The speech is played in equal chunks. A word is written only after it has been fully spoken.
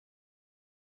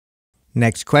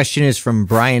Next question is from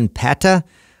Brian Pata.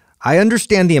 I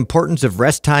understand the importance of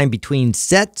rest time between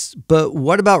sets, but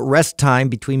what about rest time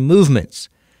between movements?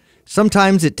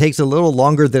 Sometimes it takes a little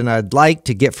longer than I'd like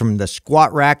to get from the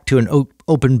squat rack to an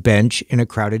open bench in a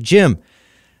crowded gym.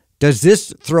 Does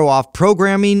this throw off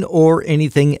programming or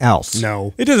anything else?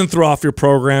 No, it doesn't throw off your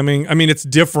programming. I mean, it's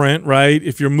different, right?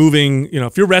 If you're moving,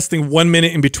 if you're resting 1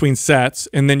 minute in between sets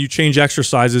and then you change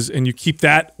exercises and you keep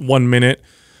that 1 minute,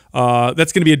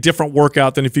 that's going to be a different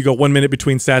workout than if you go 1 minute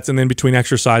between sets and then between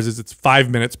exercises, it's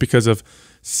 5 minutes because of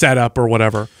setup or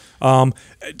whatever.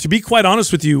 To be quite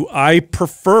honest with you, I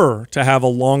prefer to have a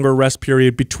longer rest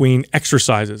period between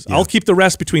exercises. Yeah. I'll keep the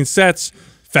rest between sets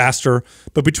faster,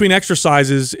 but between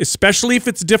exercises, especially if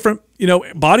it's a different,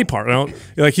 body part,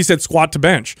 like he said, squat to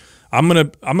bench, I'm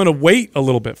gonna wait a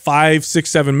little bit, 5, 6,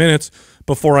 7 minutes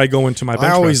before I go into my bench.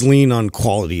 I always rest. lean on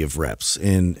quality of reps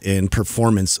and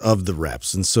performance of the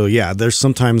reps. And so, yeah, there's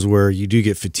sometimes where you do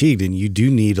get fatigued and you do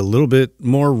need a little bit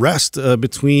more rest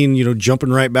between, jumping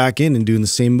right back in and doing the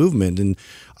same movement. And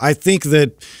I think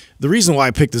that the reason why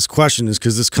I picked this question is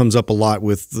because this comes up a lot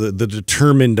with the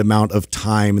determined amount of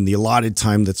time and the allotted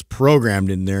time that's programmed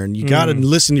in there. And you got to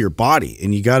listen to your body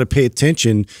and you got to pay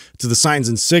attention to the signs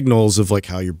and signals of like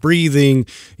how you're breathing,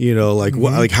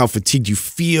 like how fatigued you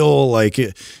feel. Like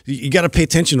you got to pay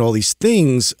attention to all these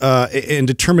things and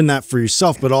determine that for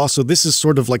yourself. But also this is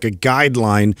sort of like a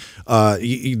guideline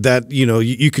that,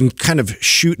 you can kind of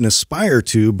shoot and aspire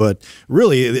to. But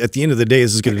really, at the end of the day,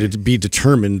 this is going to be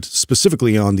determined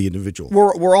specifically on the individual.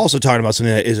 We're also talking about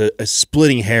something that is a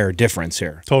splitting hair difference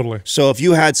here. Totally. So if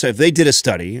they did a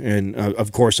study, and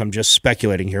of course I'm just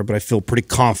speculating here, but I feel pretty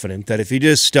confident that if you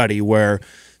did a study where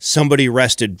somebody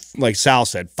rested, like Sal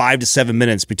said, 5 to 7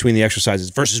 minutes between the exercises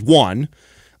versus 1,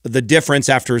 the difference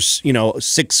after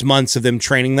 6 months of them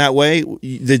training that way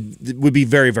would be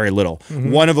very, very little.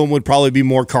 One of them would probably be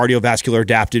more cardiovascular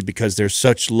adapted because there's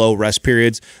such low rest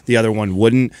periods. The other one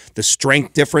wouldn't. The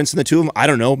strength difference in the two of them, I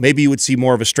don't know. Maybe you would see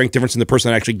more of a strength difference in the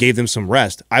person that actually gave them some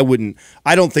rest. I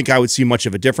don't think I would see much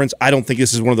of a difference. I don't think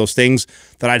this is one of those things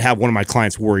that I'd have one of my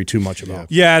clients worry too much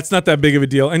about. Yeah, it's not that big of a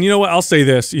deal. And you know what? I'll say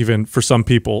this even for some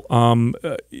people.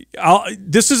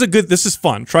 This is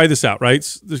fun. Try this out, right?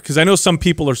 Because I know some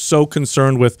people are so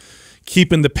concerned with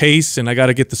keeping the pace and I got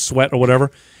to get the sweat or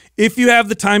whatever. If you have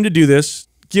the time to do this,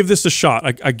 give this a shot.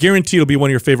 I guarantee it'll be one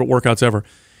of your favorite workouts ever.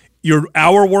 Your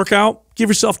hour workout, give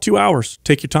yourself 2 hours.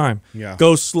 Take your time. Yeah.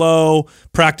 Go slow,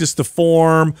 practice the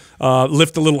form,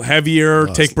 lift a little heavier,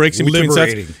 take breaks in between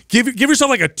sets. Give yourself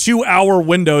like a 2-hour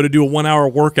window to do a 1-hour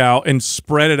workout and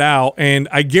spread it out, and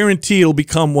I guarantee it'll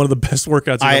become one of the best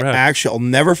workouts you've ever had. I'll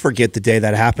never forget the day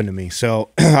that happened to me. So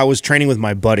I was training with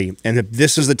my buddy, and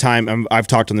this is the time, I've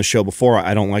talked on the show before,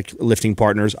 I don't like lifting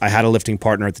partners. I had a lifting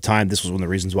partner at the time. This was one of the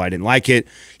reasons why I didn't like it.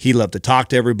 He loved to talk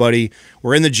to everybody.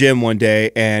 We're in the gym one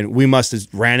day, and we must have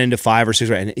ran into 5 or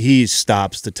 6, and he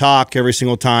stops to talk every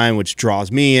single time, which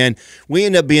draws me in. We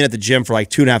end up being at the gym for like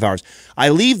 2.5 hours. I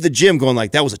leave the gym going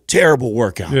like, that was a terrible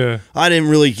workout. Yeah. I didn't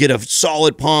really get a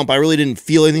solid pump. I really didn't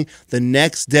feel anything. The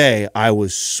next day, I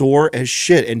was sore as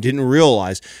shit and didn't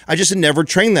realize. I just had never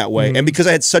trained that way. And because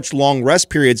I had such long rest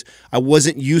periods, I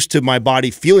wasn't used to my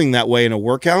body feeling that way in a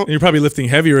workout. And you're probably lifting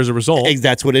heavier as a result.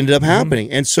 That's what ended up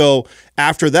happening. And so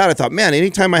after that, I thought, man,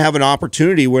 anytime I have an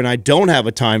opportunity when I don't have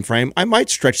a time frame, I might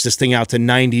stretch this thing out to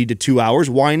 90 to 2 hours.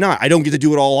 Why not? I don't get to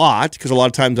do it a lot because a lot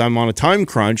of times I'm on a time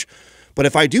crunch. But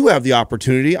if I do have the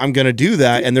opportunity, I'm going to do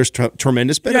that, and there's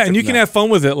tremendous benefit. Yeah, and you can have fun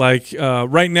with it. Like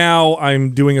right now,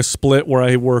 I'm doing a split where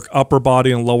I work upper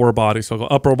body and lower body. So I'll go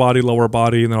upper body, lower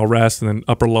body, and then I'll rest, and then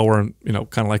upper, lower, and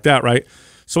kind of like that, right?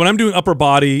 So when I'm doing upper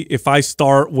body, if I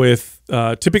start with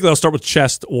typically I'll start with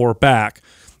chest or back,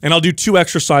 and I'll do 2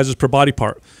 exercises per body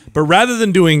part. But rather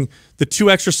than doing the 2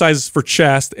 exercises for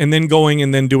chest and then going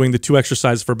and then doing the 2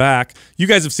 exercises for back, you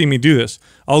guys have seen me do this.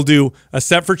 I'll do a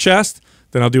set for chest,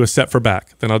 then I'll do a set for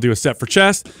back. Then I'll do a set for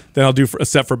chest, then I'll do a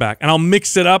set for back. And I'll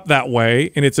mix it up that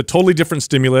way, and it's a totally different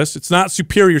stimulus. It's not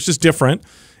superior, it's just different.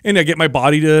 And I get my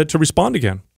body to respond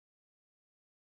again.